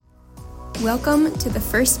Welcome to the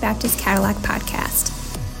First Baptist Cadillac podcast.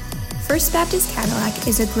 First Baptist Cadillac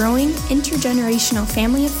is a growing intergenerational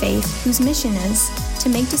family of faith whose mission is to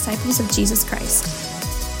make disciples of Jesus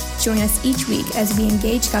Christ. Join us each week as we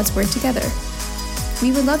engage God's Word together.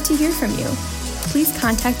 We would love to hear from you. Please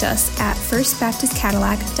contact us at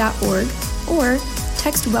firstbaptistcadillac.org or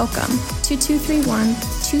text WELCOME to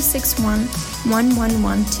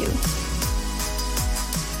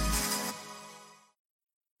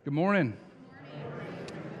 231-261-1112. Good morning.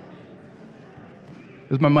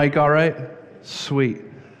 Is my mic all right? Sweet.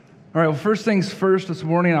 All right, well, first things first this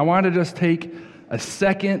morning, I wanted to just take a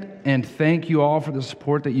second and thank you all for the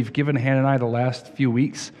support that you've given Hannah and I the last few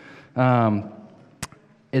weeks.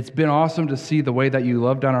 It's been awesome to see the way that you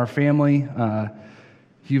loved on our family.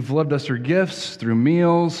 You've loved us through gifts, through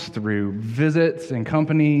meals, through visits and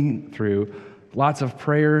company, through lots of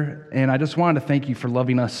prayer, and I just wanted to thank you for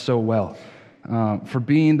loving us so well. For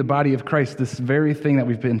being the body of Christ, this very thing that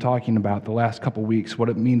we've been talking about the last couple weeks, what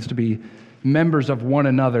it means to be members of one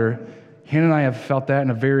another. Hannah and I have felt that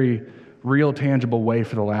in a very real, tangible way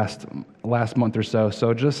for the last month or so.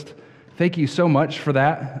 So just thank you so much for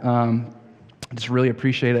that. I just really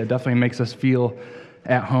appreciate it. It definitely makes us feel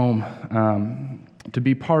at home to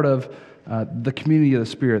be part of the community of the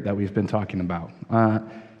Spirit that we've been talking about.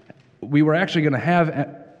 We were actually going to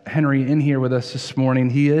have Henry in here with us this morning.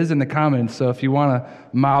 He is in the comments, so if you want to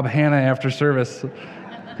mob Hannah after service,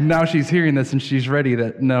 now she's hearing this and she's ready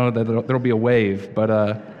to know that there'll be a wave.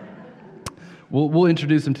 But we'll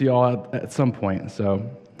introduce him to you all at some point. So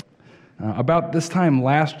about this time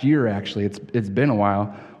last year, actually, it's been a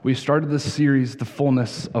while, we started this series, The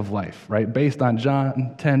Fullness of Life, right? Based on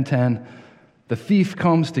John 10:10. The thief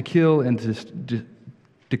comes to kill and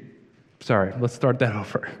sorry, let's start that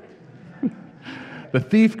over. The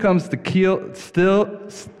thief comes to kill,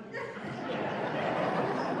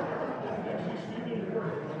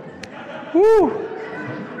 Woo!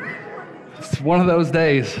 It's one of those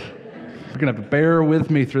days. You're going to have to bear with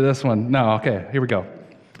me through this one. No, okay, here we go.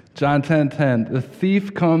 John 10:10. The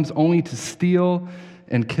thief comes only to steal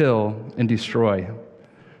and kill and destroy.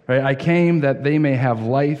 Right? I came that they may have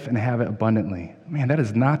life and have it abundantly. Man, that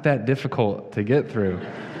is not that difficult to get through.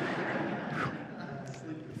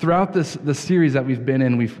 Throughout this series that we've been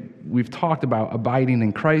in, we've talked about abiding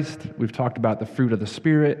in Christ. We've talked about the fruit of the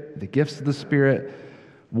Spirit, the gifts of the Spirit,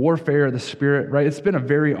 warfare of the Spirit, right? It's been a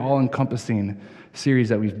very all-encompassing series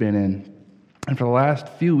that we've been in. And for the last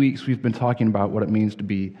few weeks, we've been talking about what it means to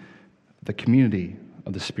be the community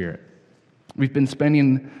of the Spirit. We've been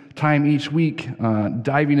spending time each week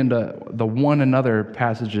diving into the one another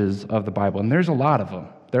passages of the Bible. And there's a lot of them.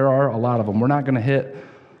 There are a lot of them. We're not going to hit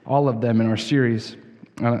all of them in our series.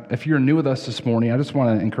 If you're new with us this morning, I just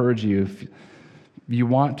want to encourage you, if you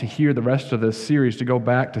want to hear the rest of this series, to go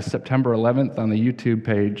back to September 11th on the YouTube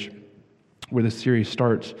page where the series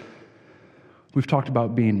starts. We've talked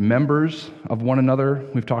about being members of one another.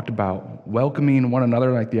 We've talked about welcoming one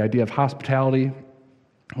another, like the idea of hospitality.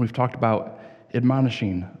 We've talked about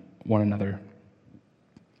admonishing one another.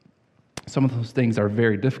 Some of those things are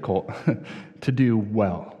very difficult to do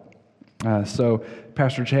well. So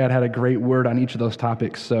Pastor Chad had a great word on each of those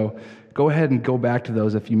topics, so go ahead and go back to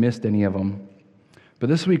those if you missed any of them. But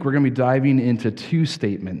this week we're going to be diving into two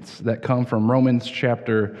statements that come from Romans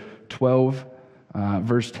chapter 12,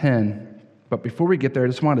 verse 10. But before we get there, I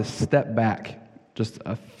just want to step back just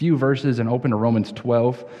a few verses and open to Romans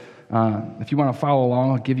 12. If you want to follow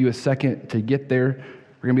along, I'll give you a second to get there.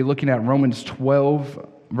 We're going to be looking at Romans 12,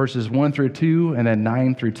 verses 1 through 2, and then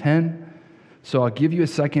 9 through 10. So I'll give you a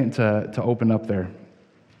second to open up there.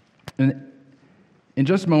 And in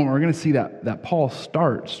just a moment, we're going to see that Paul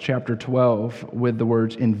starts chapter 12 with the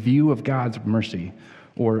words, in view of God's mercy,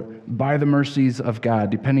 or by the mercies of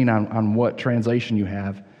God, depending on what translation you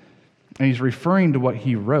have. And he's referring to what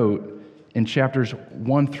he wrote in chapters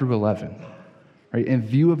 1 through 11. Right? In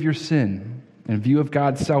view of your sin, in view of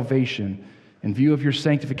God's salvation, in view of your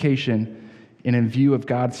sanctification, and in view of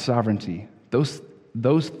God's sovereignty. Those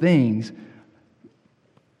things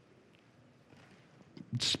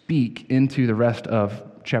speak into the rest of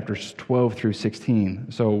chapters 12 through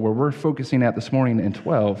 16. So where we're focusing at this morning in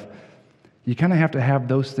 12, you kind of have to have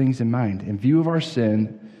those things in mind. In view of our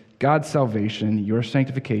sin, God's salvation, your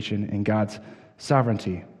sanctification, and God's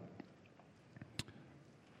sovereignty.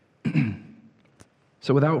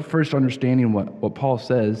 So without first understanding what Paul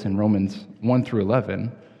says in Romans 1 through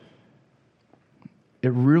 11,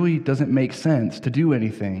 it really doesn't make sense to do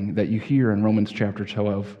anything that you hear in Romans chapter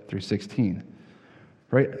 12 through 16.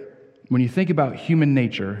 Right? When you think about human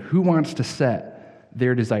nature, who wants to set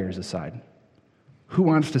their desires aside? Who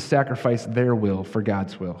wants to sacrifice their will for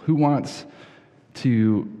God's will? Who wants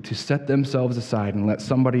to set themselves aside and let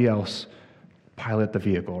somebody else pilot the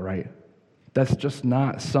vehicle, right? That's just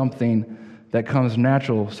not something that comes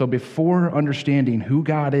natural. So before understanding who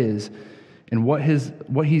God is and what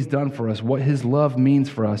he's done for us, what his love means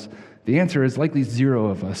for us, the answer is likely zero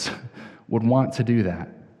of us would want to do that.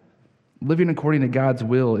 Living according to God's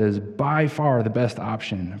will is by far the best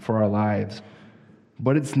option for our lives,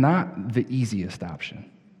 but it's not the easiest option.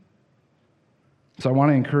 So I want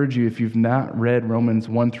to encourage you, if you've not read Romans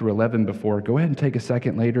 1 through 11 before, go ahead and take a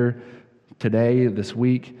second later today, this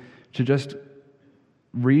week, to just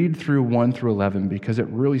read through 1 through 11, because it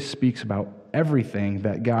really speaks about everything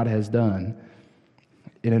that God has done.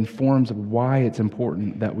 It informs why it's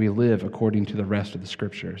important that we live according to the rest of the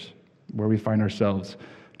Scriptures, where we find ourselves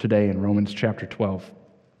today in Romans chapter 12.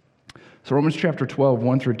 So Romans chapter 12,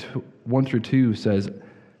 1 through 2 says,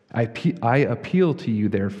 I appeal to you,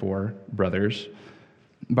 therefore, brothers,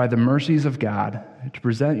 by the mercies of God, to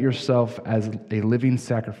present yourself as a living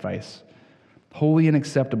sacrifice, holy and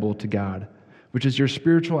acceptable to God, which is your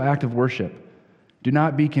spiritual act of worship. Do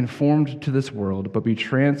not be conformed to this world, but be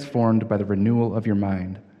transformed by the renewal of your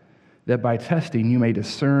mind, that by testing you may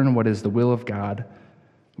discern what is the will of God,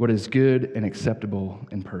 what is good and acceptable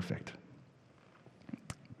and perfect.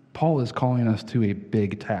 Paul is calling us to a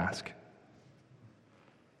big task.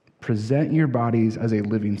 Present your bodies as a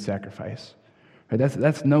living sacrifice. Right?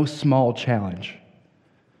 That's no small challenge.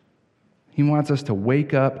 He wants us to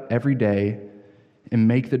wake up every day and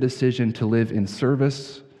make the decision to live in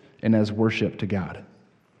service and as worship to God,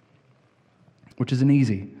 which isn't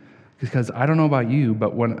easy, because I don't know about you,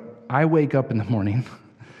 but when I wake up in the morning,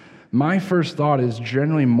 my first thought is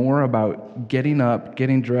generally more about getting up,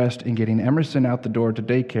 getting dressed, and getting Emerson out the door to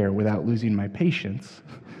daycare without losing my patience.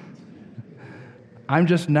 I'm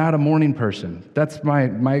just not a morning person. That's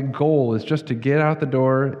my goal, is just to get out the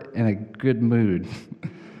door in a good mood.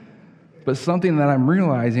 But something that I'm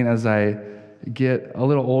realizing as I get a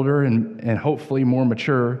little older and hopefully more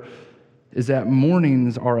mature is that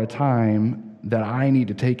mornings are a time that I need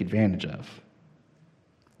to take advantage of.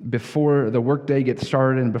 Before the workday gets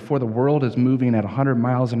started and before the world is moving at 100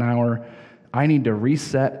 miles an hour, I need to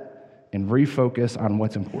reset and refocus on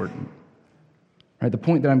what's important. Right, the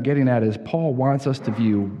point that I'm getting at is Paul wants us to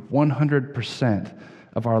view 100%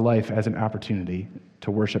 of our life as an opportunity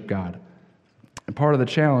to worship God. And part of the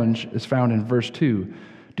challenge is found in verse 2.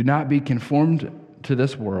 Do not be conformed to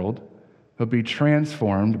this world, but be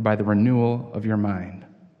transformed by the renewal of your mind.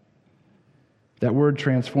 That word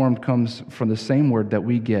transformed comes from the same word that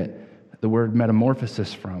we get the word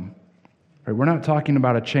metamorphosis from. Right? We're not talking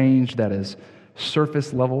about a change that is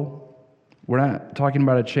surface level. We're not talking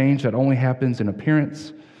about a change that only happens in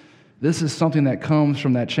appearance. This is something that comes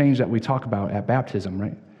from that change that we talk about at baptism,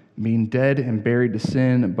 right? Being dead and buried to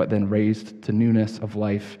sin, but then raised to newness of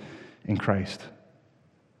life in Christ.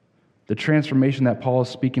 The transformation that Paul is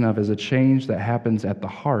speaking of is a change that happens at the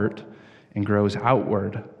heart and grows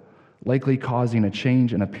outward, likely causing a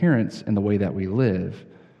change in appearance in the way that we live.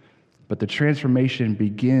 But the transformation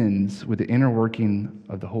begins with the inner working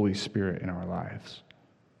of the Holy Spirit in our lives.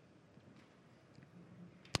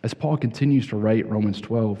 As Paul continues to write Romans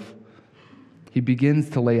 12, he begins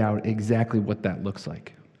to lay out exactly what that looks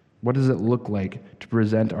like. What does it look like to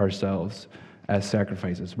present ourselves as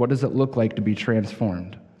sacrifices? What does it look like to be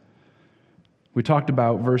transformed? We talked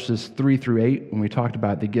about verses 3 through 8 when we talked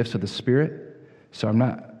about the gifts of the Spirit, so I'm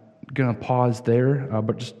not going to pause there,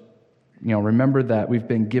 but just remember that we've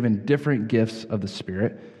been given different gifts of the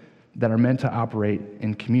Spirit that are meant to operate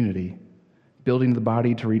in community, building the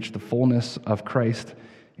body to reach the fullness of Christ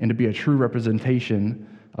and to be a true representation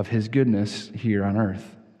of his goodness here on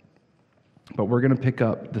earth. But we're going to pick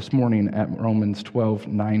up this morning at Romans 12,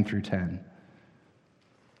 9 through 10.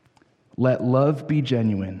 Let love be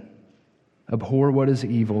genuine. Abhor what is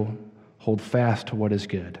evil. Hold fast to what is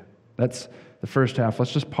good. That's the first half.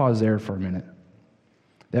 Let's just pause there for a minute.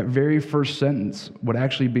 That very first sentence would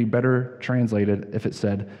actually be better translated if it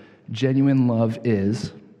said, genuine love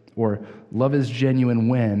is, or love is genuine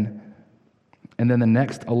when, and then the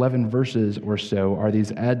next 11 verses or so are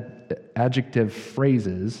these adjective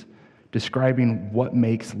phrases describing what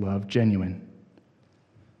makes love genuine.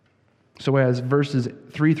 So as verses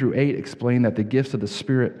 3 through 8 explain that the gifts of the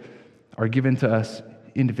Spirit are given to us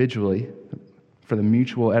individually for the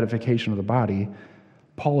mutual edification of the body,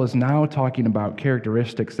 Paul is now talking about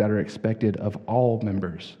characteristics that are expected of all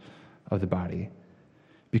members of the body,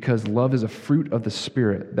 because love is a fruit of the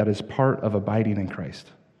Spirit that is part of abiding in Christ.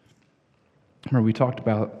 Remember, we talked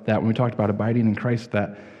about that when we talked about abiding in Christ,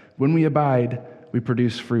 that when we abide, we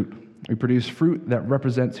produce fruit. We produce fruit that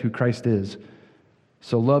represents who Christ is.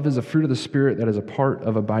 So love is a fruit of the Spirit that is a part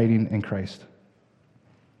of abiding in Christ.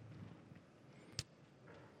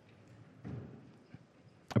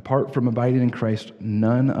 Apart from abiding in Christ,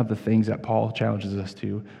 none of the things that Paul challenges us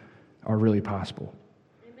to are really possible.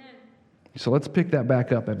 Amen. So let's pick that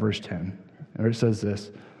back up at verse 10. Where it says this,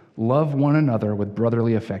 love one another with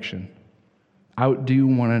brotherly affection. Outdo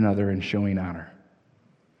one another in showing honor.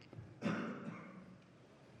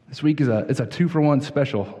 This week it's a 2-for-1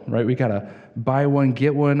 special, right? We got to buy one,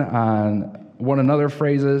 get one on one another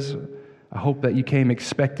phrases. I hope that you came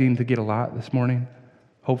expecting to get a lot this morning,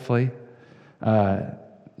 hopefully.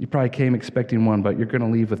 You probably came expecting one, but you're going to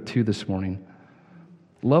leave with 2 this morning.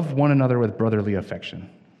 Love one another with brotherly affection.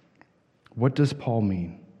 What does Paul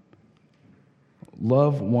mean?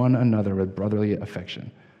 Love one another with brotherly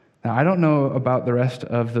affection. Now, I don't know about the rest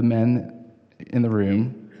of the men in the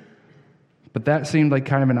room, but that seemed like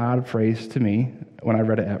kind of an odd phrase to me when I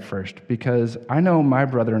read it at first, because I know my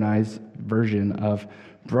brother and I's version of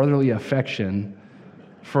brotherly affection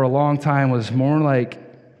for a long time was more like,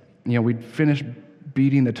 we'd finish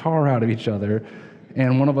beating the tar out of each other,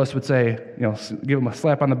 and one of us would say, give him a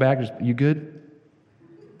slap on the back, just, you good?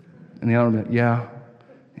 And the other would be, yeah,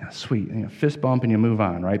 sweet, fist bump and you move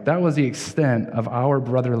on, right? That was the extent of our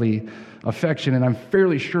brotherly affection, and I'm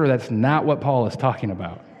fairly sure that's not what Paul is talking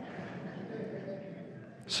about.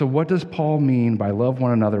 So what does Paul mean by love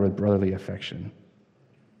one another with brotherly affection?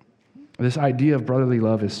 This idea of brotherly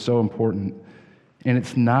love is so important, and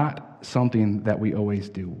it's not something that we always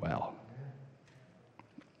do well.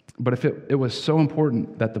 But if it was so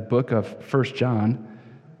important that the book of 1 John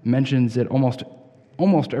mentions it almost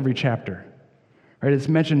every chapter, right? It's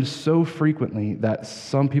mentioned so frequently that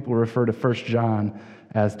some people refer to 1 John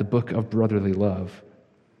as the book of brotherly love.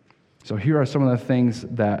 So here are some of the things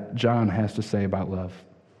that John has to say about love.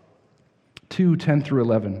 2:10 through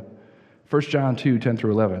 11. 1 John 2:10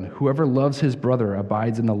 through 11. Whoever loves his brother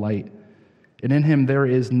abides in the light, and in him there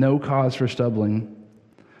is no cause for stumbling.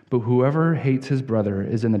 But whoever hates his brother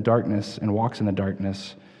is in the darkness and walks in the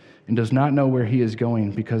darkness and does not know where he is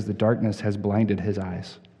going because the darkness has blinded his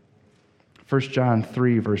eyes. 1 John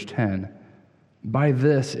 3, verse 10. By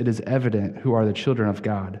this it is evident who are the children of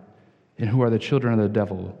God and who are the children of the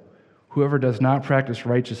devil. Whoever does not practice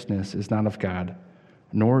righteousness is not of God,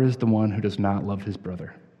 nor is the one who does not love his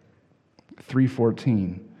brother.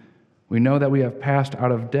 3:14. We know that we have passed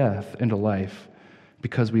out of death into life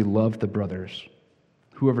because we love the brothers.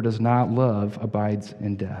 Whoever does not love abides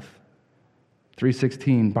in death.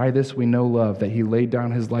 3:16, by this we know love, that he laid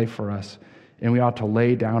down his life for us, and we ought to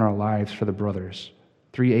lay down our lives for the brothers.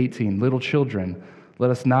 3:18, little children,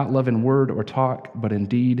 let us not love in word or talk, but in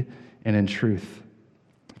deed and in truth.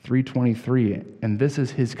 3:23, and this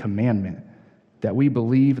is his commandment, that we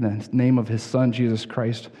believe in the name of his Son, Jesus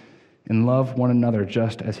Christ, and love one another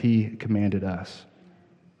just as he commanded us.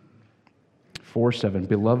 4:7,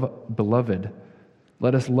 beloved,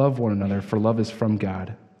 let us love one another, for love is from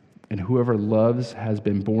God, and whoever loves has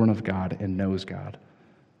been born of God and knows God.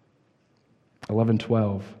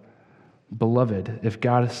 11:12, beloved, if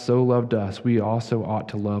God so loved us, we also ought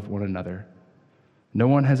to love one another. No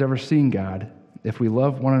one has ever seen God. If we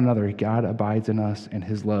love one another, God abides in us, and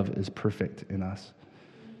his love is perfect in us.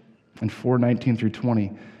 And 4:19 through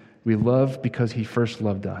 20, we love because he first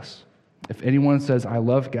loved us. If anyone says, I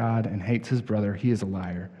love God, and hates his brother, he is a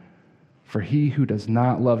liar. For he who does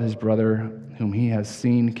not love his brother whom he has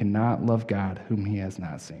seen cannot love God whom he has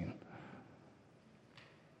not seen.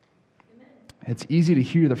 Amen. It's easy to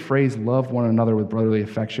hear the phrase love one another with brotherly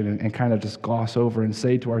affection and kind of just gloss over and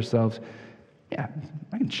say to ourselves, yeah,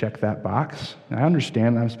 I can check that box. I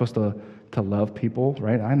understand that I'm supposed to love people,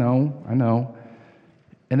 right? I know.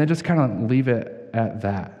 And then just kind of leave it at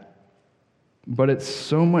that. But it's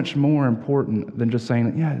so much more important than just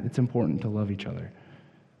saying, yeah, it's important to love each other.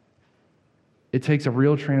 It takes a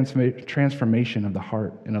real transformation of the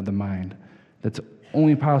heart and of the mind that's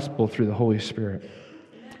only possible through the Holy Spirit.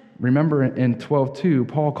 Remember in 12:2,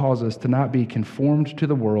 Paul calls us to not be conformed to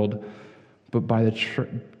the world,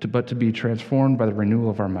 but to be transformed by the renewal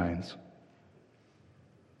of our minds.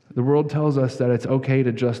 The world tells us that it's okay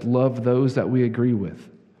to just love those that we agree with,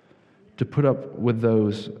 to put up with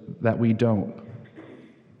those that we don't,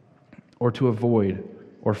 or to avoid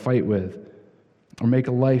or fight with, or make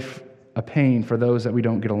a life a pain for those that we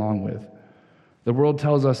don't get along with. The world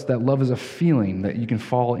tells us that love is a feeling that you can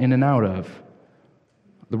fall in and out of.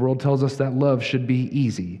 The world tells us that love should be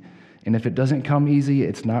easy, and if it doesn't come easy,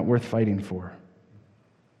 it's not worth fighting for.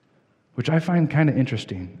 Which I find kind of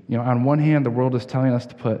interesting. On one hand, the world is telling us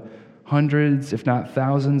to put hundreds, if not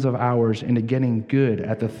thousands of hours into getting good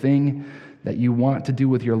at the thing that you want to do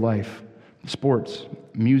with your life. Sports,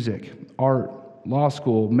 music, art, law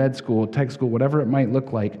school, med school, tech school, whatever it might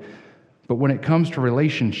look like. But when it comes to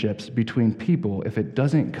relationships between people, if it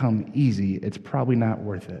doesn't come easy, it's probably not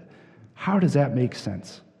worth it. How does that make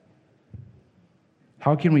sense?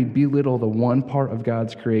 How can we belittle the one part of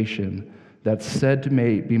God's creation that's said to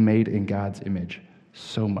be made in God's image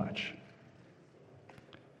so much?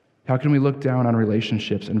 How can we look down on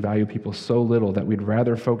relationships and value people so little that we'd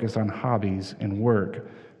rather focus on hobbies and work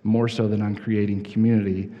more so than on creating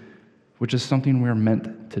community, which is something we're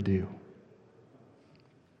meant to do?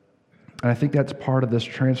 And I think that's part of this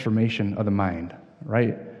transformation of the mind,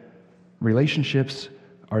 right? Relationships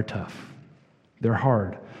are tough. They're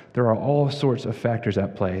hard. There are all sorts of factors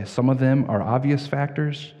at play. Some of them are obvious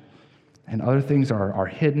factors, and other things are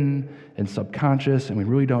hidden and subconscious, and we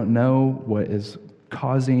really don't know what is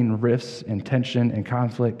causing rifts and tension and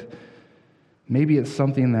conflict. Maybe it's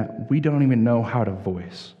something that we don't even know how to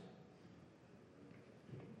voice.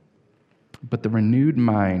 But the renewed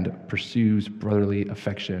mind pursues brotherly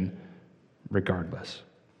affection regardless.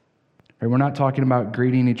 Right? We're not talking about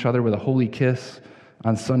greeting each other with a holy kiss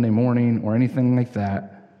on Sunday morning or anything like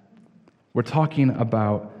that. We're talking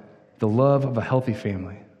about the love of a healthy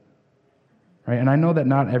family. Right? And I know that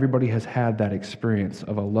not everybody has had that experience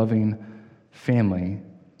of a loving family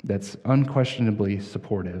that's unquestionably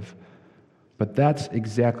supportive, but that's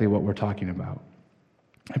exactly what we're talking about.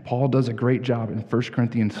 And Paul does a great job in 1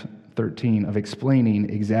 Corinthians 13 of explaining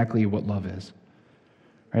exactly what love is.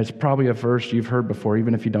 Right? It's probably a verse you've heard before,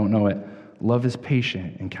 even if you don't know it. Love is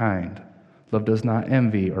patient and kind. Love does not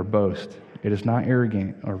envy or boast. It is not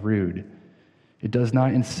arrogant or rude. It does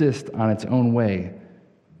not insist on its own way.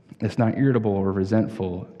 It's not irritable or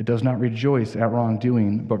resentful. It does not rejoice at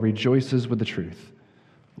wrongdoing, but rejoices with the truth.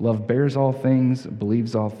 Love bears all things,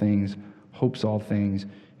 believes all things, hopes all things,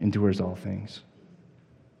 endures all things.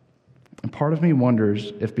 And part of me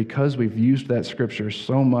wonders if because we've used that scripture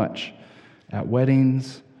so much at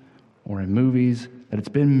weddings or in movies, that it's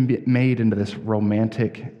been made into this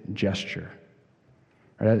romantic gesture.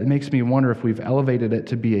 Right? It makes me wonder if we've elevated it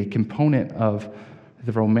to be a component of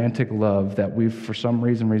the romantic love that we've for some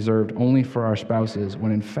reason reserved only for our spouses,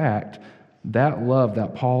 when in fact, that love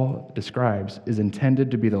that Paul describes is intended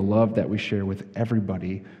to be the love that we share with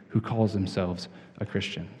everybody who calls themselves a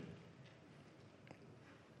Christian.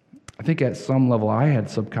 I think at some level I had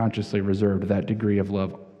subconsciously reserved that degree of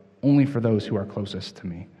love only for those who are closest to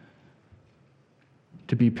me.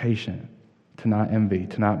 To be patient, to not envy,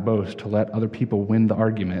 to not boast, to let other people win the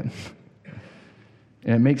argument.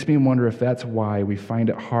 And it makes me wonder if that's why we find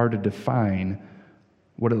it hard to define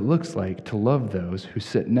what it looks like to love those who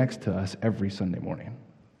sit next to us every Sunday morning.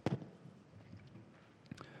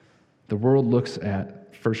 The world looks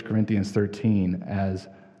at 1 Corinthians 13 as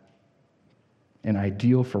an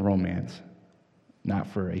ideal for romance, not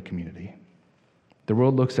for a community. The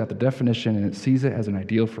world looks at the definition and it sees it as an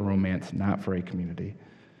ideal for romance, not for a community.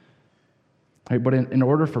 Right, but in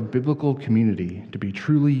order for biblical community to be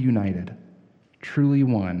truly united, truly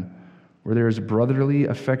one, where there is brotherly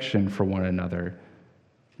affection for one another,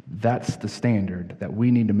 that's the standard that we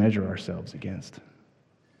need to measure ourselves against.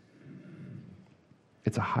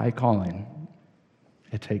 It's a high calling.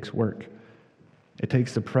 It takes work. It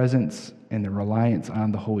takes the presence and the reliance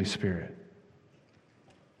on the Holy Spirit.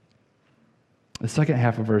 The second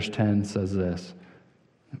half of verse 10 says this: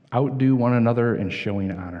 outdo one another in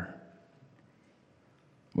showing honor.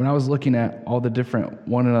 When I was looking at all the different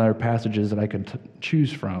one another passages that I could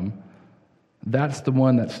choose from, that's the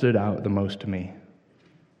one that stood out the most to me.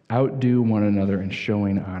 Outdo one another in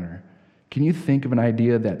showing honor. Can you think of an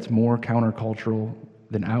idea that's more countercultural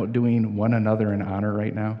than outdoing one another in honor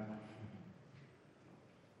right now?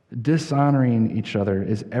 Dishonoring each other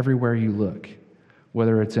is everywhere you look,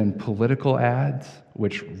 whether it's in political ads,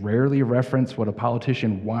 which rarely reference what a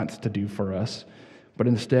politician wants to do for us, but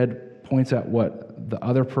instead points at what the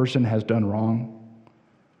other person has done wrong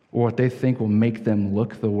or what they think will make them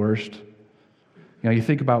look the worst. You know, you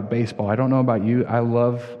think about baseball. I don't know about you. I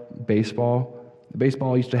love baseball.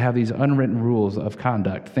 Baseball used to have these unwritten rules of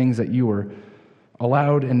conduct, things that you were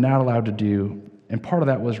allowed and not allowed to do, and part of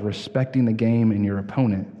that was respecting the game and your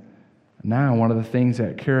opponent. Now, one of the things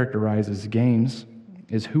that characterizes games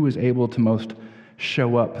is who is able to most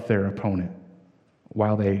show up their opponent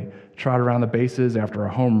while they trot around the bases after a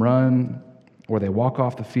home run, or they walk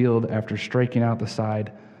off the field after striking out the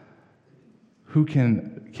side. Who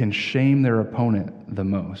can shame their opponent the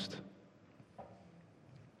most?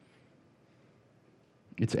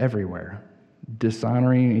 It's everywhere.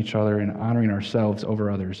 Dishonoring each other and honoring ourselves over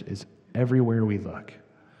others is everywhere we look.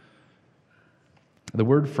 The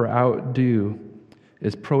word for outdo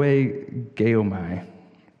is proegeomai,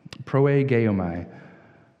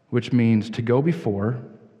 which means to go before,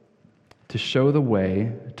 to show the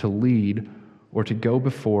way, to lead, or to go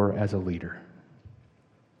before as a leader.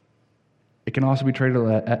 It can also be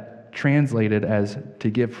translated as to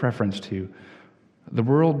give preference to. The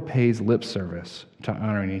world pays lip service to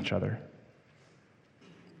honoring each other.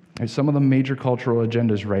 And some of the major cultural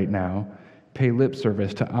agendas right now pay lip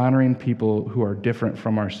service to honoring people who are different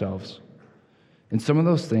from ourselves. And some of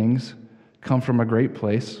those things come from a great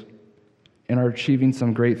place and are achieving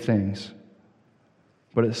some great things.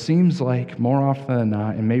 But it seems like more often than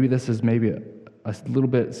not, and maybe this is a little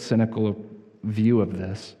bit cynical view of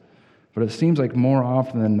this, but it seems like more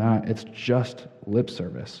often than not, it's just lip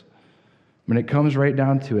service. When it comes right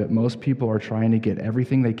down to it, most people are trying to get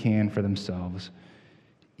everything they can for themselves,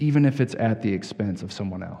 even if it's at the expense of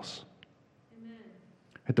someone else. Amen.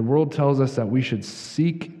 The world tells us that we should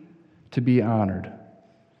seek to be honored,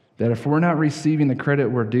 that if we're not receiving the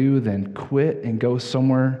credit we're due, then quit and go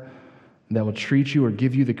somewhere that will treat you or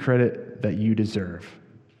give you the credit that you deserve.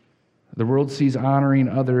 The world sees honoring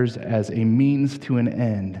others as a means to an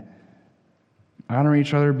end. Honor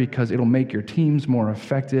each other because it'll make your teams more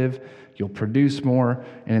effective, you'll produce more,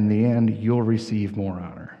 and in the end, you'll receive more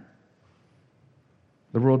honor.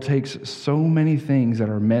 The world takes so many things that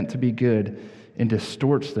are meant to be good and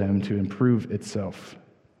distorts them to improve itself.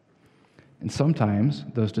 And sometimes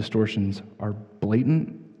those distortions are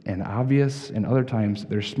blatant and obvious, and other times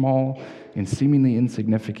they're small and seemingly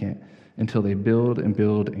insignificant until they build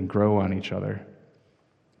and grow on each other.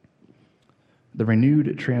 The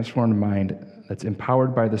renewed, transformed mind that's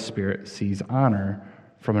empowered by the Spirit sees honor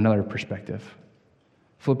from another perspective.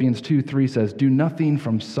 Philippians 2:3 says, "Do nothing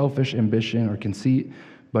from selfish ambition or conceit,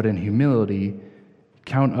 but in humility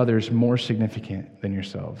count others more significant than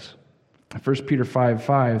yourselves." 1 Peter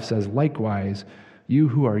 5:5 says, "Likewise, you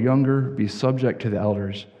who are younger, be subject to the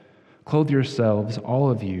elders. Clothe yourselves, all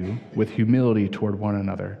of you, with humility toward one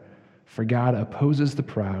another. For God opposes the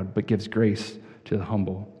proud, but gives grace to the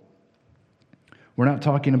humble." We're not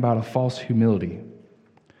talking about a false humility.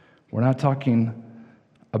 We're not talking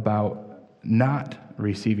about not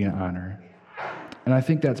receiving honor. And I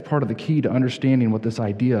think that's part of the key to understanding what this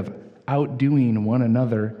idea of outdoing one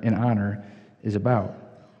another in honor is about.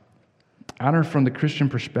 Honor from the Christian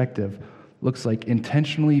perspective looks like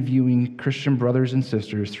intentionally viewing Christian brothers and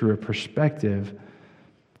sisters through a perspective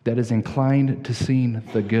that is inclined to seeing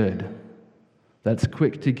the good, that's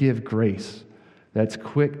quick to give grace, that's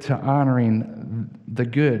quick to honoring the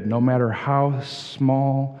good, no matter how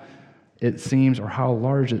small it seems or how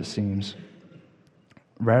large it seems,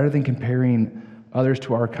 rather than comparing others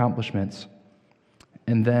to our accomplishments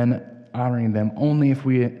and then honoring them only if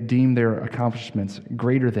we deem their accomplishments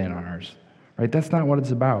greater than ours. Right? That's not what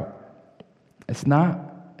it's about. It's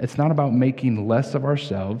not about making less of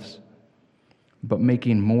ourselves, but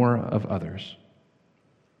making more of others.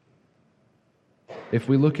 If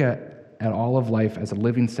we look at all of life as a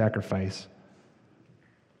living sacrifice,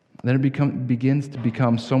 then it begins to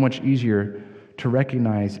become so much easier to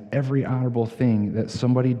recognize every honorable thing that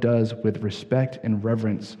somebody does with respect and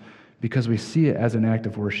reverence because we see it as an act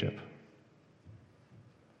of worship.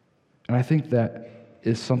 And I think that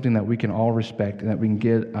is something that we can all respect and that we can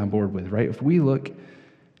get on board with, right? If we look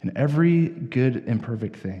in every good and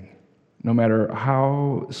perfect thing, no matter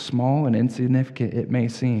how small and insignificant it may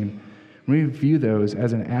seem, when we view those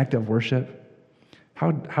as an act of worship,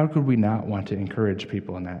 how could we not want to encourage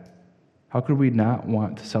people in that? How could we not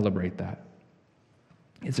want to celebrate that?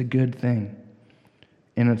 It's a good thing.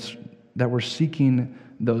 And it's that we're seeking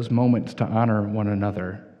those moments to honor one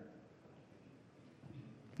another.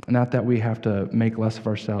 Not that we have to make less of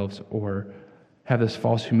ourselves or have this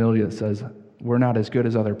false humility that says we're not as good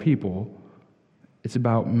as other people. It's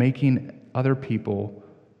about making other people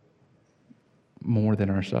more than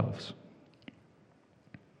ourselves.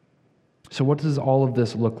 So what does all of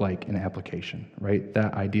this look like in application, right?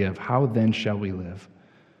 That idea of how then shall we live?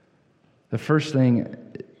 The first thing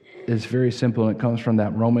is very simple, and it comes from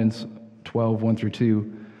that Romans 12:1-2.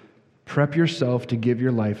 Prep yourself to give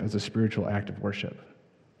your life as a spiritual act of worship.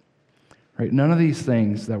 Right? None of these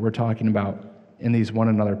things that we're talking about in these one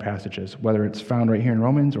another passages, whether it's found right here in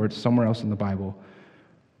Romans or it's somewhere else in the Bible,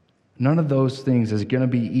 none of those things is going to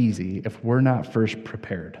be easy if we're not first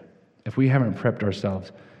prepared, if we haven't prepped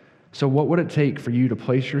ourselves. So what would it take for you to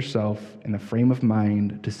place yourself in the frame of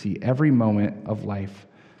mind to see every moment of life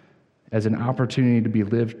as an opportunity to be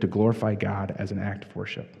lived to glorify God as an act of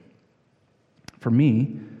worship? For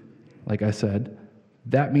me, like I said,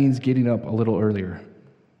 that means getting up a little earlier.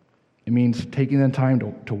 It It means taking the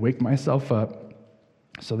time to wake myself up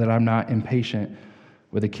so that I'm not impatient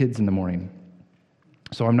with the kids in the morning.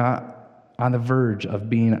 So I'm not on the verge of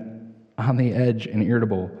being on the edge and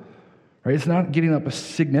irritable. Right? It's not getting up a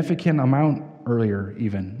significant amount earlier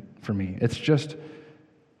even for me. It's just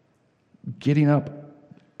getting up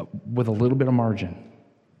with a little bit of margin.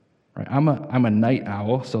 Right? I'm a night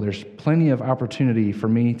owl, so there's plenty of opportunity for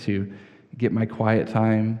me to get my quiet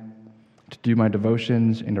time, to do my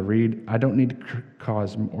devotions, and to read. I don't need to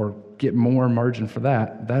cause or get more margin for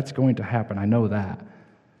that. That's going to happen. I know that.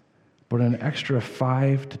 But an extra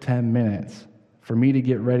 5 to 10 minutes for me to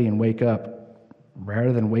get ready and wake up,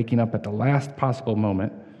 rather than waking up at the last possible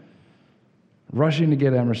moment, rushing to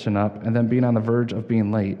get Emerson up, and then being on the verge of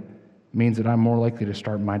being late, means that I'm more likely to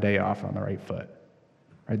start my day off on the right foot.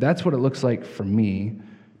 Right? That's what it looks like for me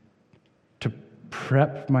to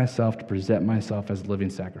prep myself, to present myself as a living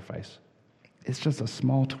sacrifice. It's just a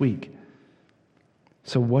small tweak.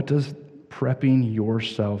 So what does prepping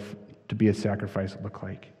yourself to be a sacrifice look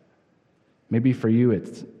like? Maybe for you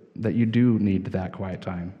it's that you do need that quiet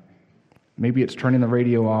time. Maybe it's turning the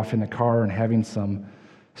radio off in the car and having some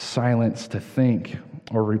silence to think,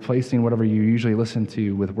 or replacing whatever you usually listen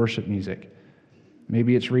to with worship music.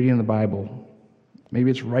 Maybe it's reading the Bible.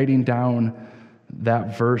 Maybe it's writing down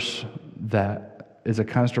that verse that is a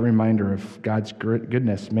constant reminder of God's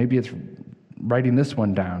goodness. Maybe it's writing this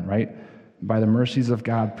one down, right? By the mercies of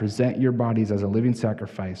God, present your bodies as a living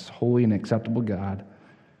sacrifice, holy and acceptable God,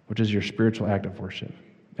 which is your spiritual act of worship.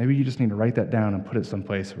 Maybe you just need to write that down and put it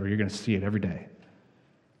someplace where you're going to see it every day.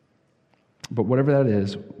 But whatever that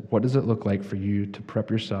is, what does it look like for you to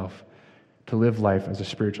prep yourself to live life as a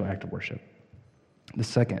spiritual act of worship? The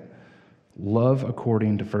second, love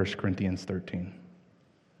according to 1 Corinthians 13.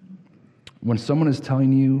 When someone is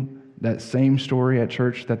telling you that same story at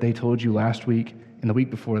church that they told you last week, and the week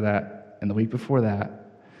before that, and the week before that,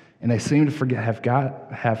 and they seem to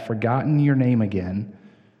have forgotten your name again,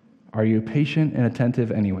 are you patient and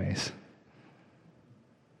attentive anyways?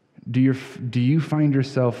 Do you find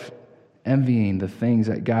yourself envying the things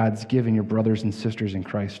that God's given your brothers and sisters in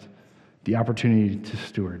Christ the opportunity to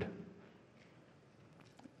steward?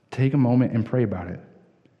 Take a moment and pray about it.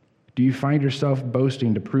 Do you find yourself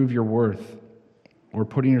boasting to prove your worth or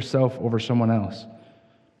putting yourself over someone else?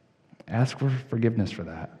 Ask for forgiveness for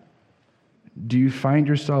that. Do you find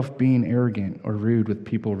yourself being arrogant or rude with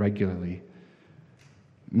people regularly?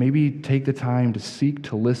 Maybe take the time to seek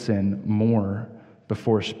to listen more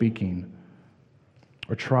before speaking,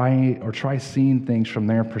 or try seeing things from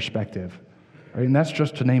their perspective. Right? And that's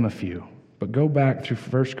just to name a few. But go back through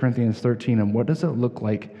 1 Corinthians 13, and what does it look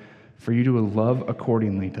like for you to love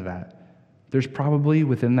accordingly to that? There's probably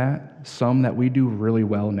within that some that we do really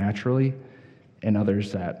well naturally, and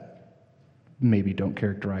others that maybe don't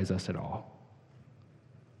characterize us at all.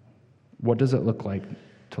 What does it look like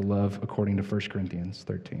to love according to 1 Corinthians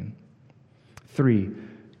 13? 3,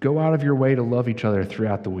 go out of your way to love each other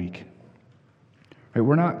throughout the week. Right?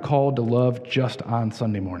 We're not called to love just on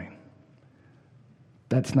Sunday morning.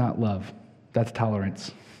 That's not love. That's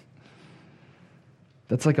tolerance.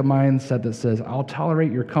 That's like a mindset that says, I'll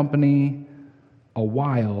tolerate your company a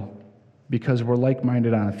while because we're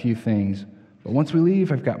like-minded on a few things. But once we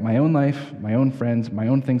leave, I've got my own life, my own friends, my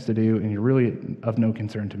own things to do, and you're really of no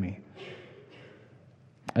concern to me.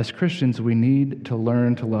 As Christians, we need to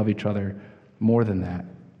learn to love each other more than that,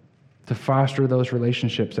 to foster those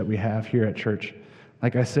relationships that we have here at church.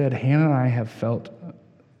 Like I said, Hannah and I have felt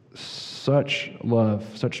such love,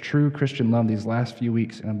 such true Christian love these last few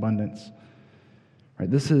weeks in abundance. Right?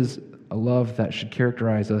 This is a love that should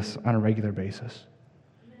characterize us on a regular basis.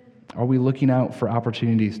 Are we looking out for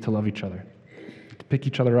opportunities to love each other, to pick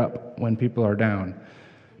each other up when people are down,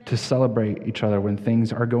 to celebrate each other when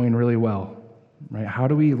things are going really well? Right? How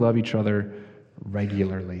do we love each other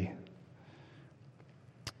regularly?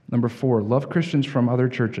 Number 4, love Christians from other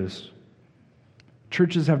churches.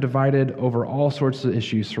 Churches have divided over all sorts of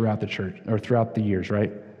issues throughout the church, or throughout the years,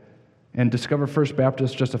 right? And Discover First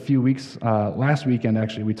Baptist, just a few weeks, last weekend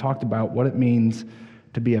actually, we talked about what it means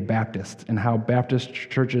to be a Baptist and how Baptist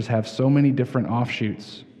churches have so many different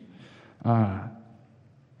offshoots,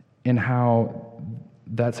 and how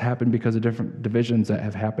that's happened because of different divisions that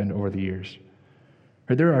have happened over the years.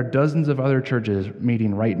 Right? There are dozens of other churches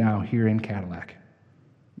meeting right now here in Cadillac,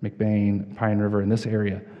 McBain, Pine River, in this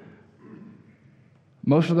area.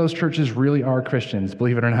 Most of those churches really are Christians,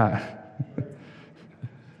 believe it or not.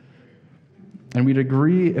 And we'd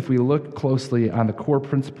agree if we look closely on the core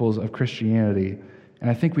principles of Christianity, and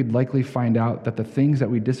I think we'd likely find out that the things that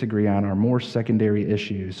we disagree on are more secondary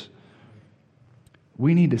issues.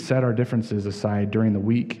 We need to set our differences aside during the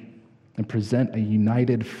week and present a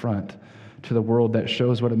united front to the world that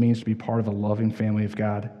shows what it means to be part of a loving family of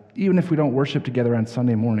God. Even if we don't worship together on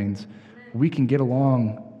Sunday mornings, we can get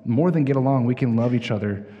along, more than get along, we can love each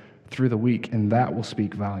other through the week, and that will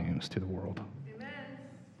speak volumes to the world. Amen.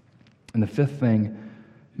 And the fifth thing,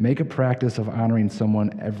 make a practice of honoring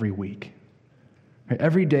someone every week.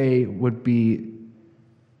 Every day would be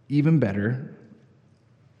even better,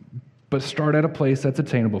 but start at a place that's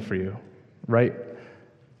attainable for you, right?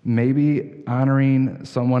 Maybe honoring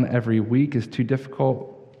someone every week is too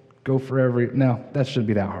difficult. Go for no, that shouldn't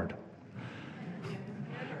be that hard.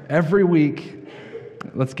 Every week,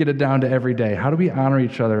 let's get it down to every day. How do we honor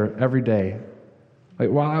each other every day? Like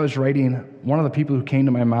while I was writing, one of the people who came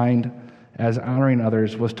to my mind as honoring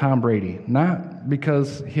others was Tom Brady. Not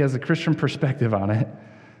because he has a Christian perspective on it,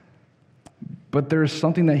 but there's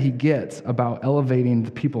something that he gets about elevating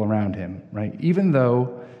the people around him, right? Even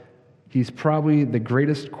though he's probably the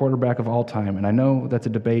greatest quarterback of all time, and I know that's a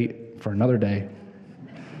debate for another day,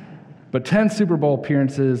 but 10 Super Bowl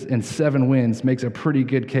appearances and 7 wins makes a pretty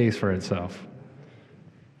good case for itself.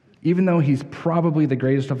 Even though he's probably the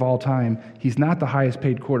greatest of all time, he's not the highest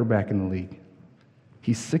paid quarterback in the league.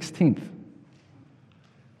 He's 16th.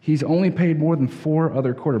 He's only paid more than 4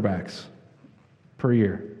 other quarterbacks per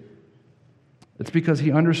year. It's because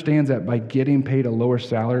he understands that by getting paid a lower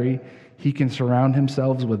salary, he can surround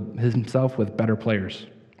himself with better players,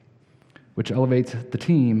 which elevates the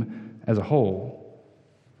team as a whole.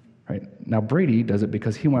 Right? Now, Brady does it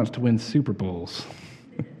because he wants to win Super Bowls.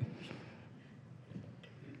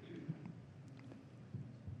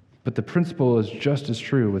 But the principle is just as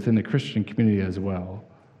true within the Christian community as well.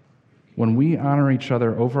 When we honor each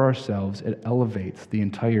other over ourselves, it elevates the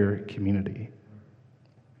entire community.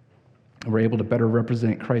 We're able to better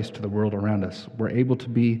represent Christ to the world around us. We're able to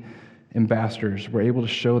be ambassadors. We're able to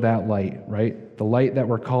show that light, right? The light that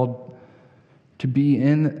we're called to be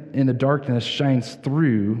in the darkness shines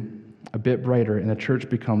through a bit brighter, and the church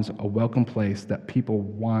becomes a welcome place that people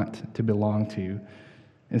want to belong to,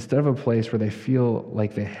 instead of a place where they feel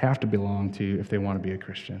like they have to belong to if they want to be a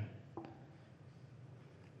Christian.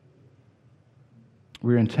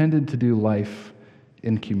 We're intended to do life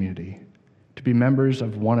in community, to be members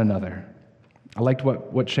of one another. I liked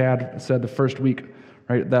what Chad said the first week,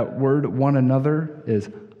 right? That word one another is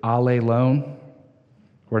alone.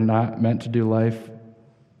 We're not meant to do life,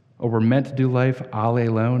 or we're meant to do life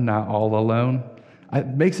alone, not all alone. It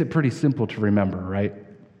makes it pretty simple to remember, right?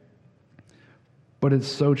 But it's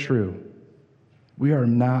so true. We are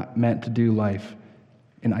not meant to do life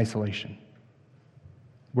in isolation.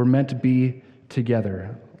 We're meant to be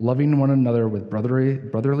together, loving one another with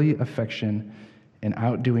brotherly affection and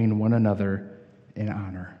outdoing one another in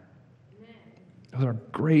honor. Those are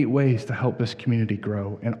great ways to help this community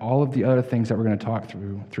grow, and all of the other things that we're going to talk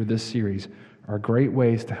through this series are great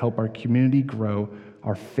ways to help our community grow,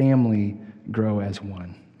 our family grow as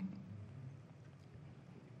one.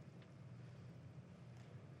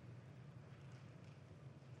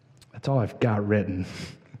 That's all I've got written.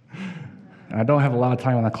 And I don't have a lot of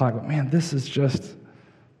time on the clock, but man, this is just...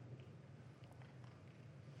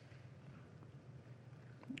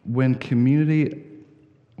 When community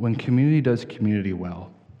does community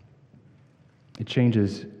well, it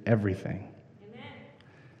changes everything. Amen.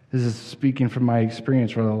 This is speaking from my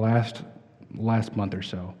experience for the last month or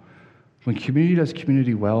so. When community does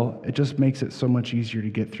community well, it just makes it so much easier to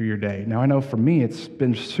get through your day. Now, I know for me, it's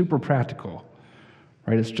been super practical,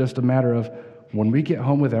 right? It's just a matter of when we get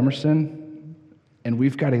home with Emerson and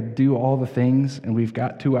we've got to do all the things and we've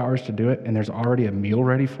got 2 hours to do it and there's already a meal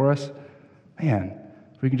ready for us, man,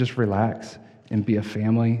 we can just relax and be a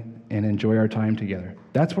family and enjoy our time together.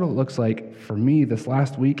 That's what it looks like for me this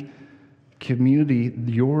last week. Community,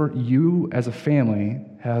 you as a family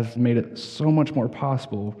has made it so much more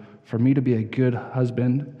possible for me to be a good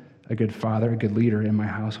husband, a good father, a good leader in my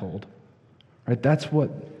household. Right? That's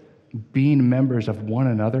what being members of one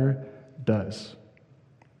another does.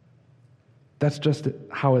 That's just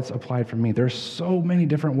how it's applied for me. There's so many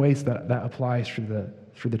different ways that applies through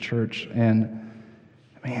the church, and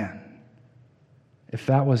man, if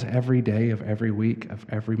that was every day of every week, of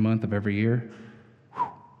every month, of every year, I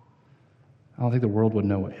don't think the world would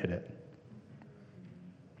know what hit it.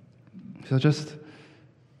 So just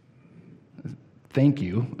thank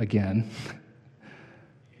you again,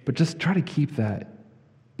 but just try to keep that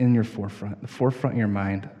in your the forefront of your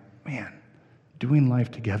mind. Man, doing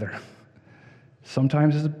life together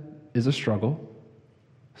sometimes is a struggle,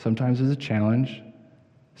 sometimes is a challenge,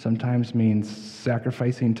 sometimes means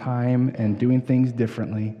sacrificing time and doing things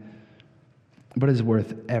differently, but is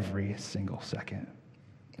worth every single second.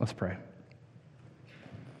 Let's pray.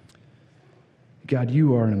 God,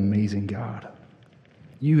 you are an amazing God.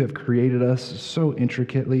 You have created us so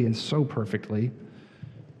intricately and so perfectly.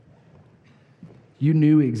 You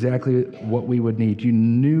knew exactly what we would need. You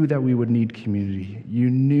knew that we would need community.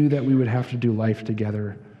 You knew that we would have to do life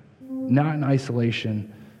together, not in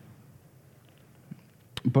isolation,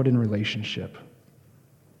 but in relationship.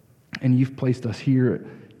 And you've placed us here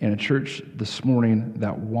in a church this morning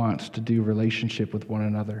that wants to do relationship with one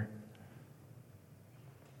another.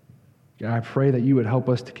 God, I pray that you would help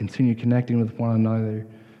us to continue connecting with one another,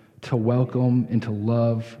 to welcome and to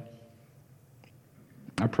love.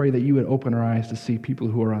 I pray that you would open our eyes to see people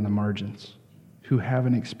who are on the margins, who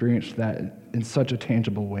haven't experienced that in such a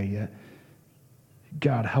tangible way yet.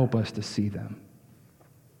 God, help us to see them.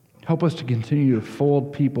 Help us to continue to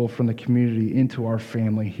fold people from the community into our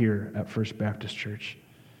family here at First Baptist Church.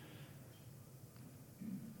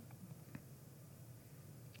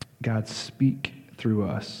 God, speak through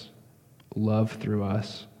us, love through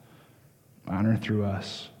us, honor through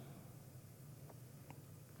us.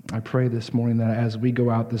 I pray this morning that as we go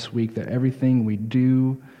out this week, that everything we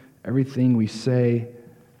do, everything we say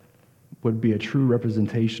would be a true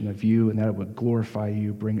representation of you, and that it would glorify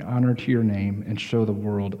you, bring honor to your name, and show the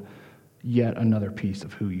world yet another piece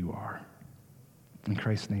of who you are. In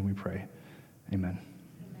Christ's name we pray. Amen.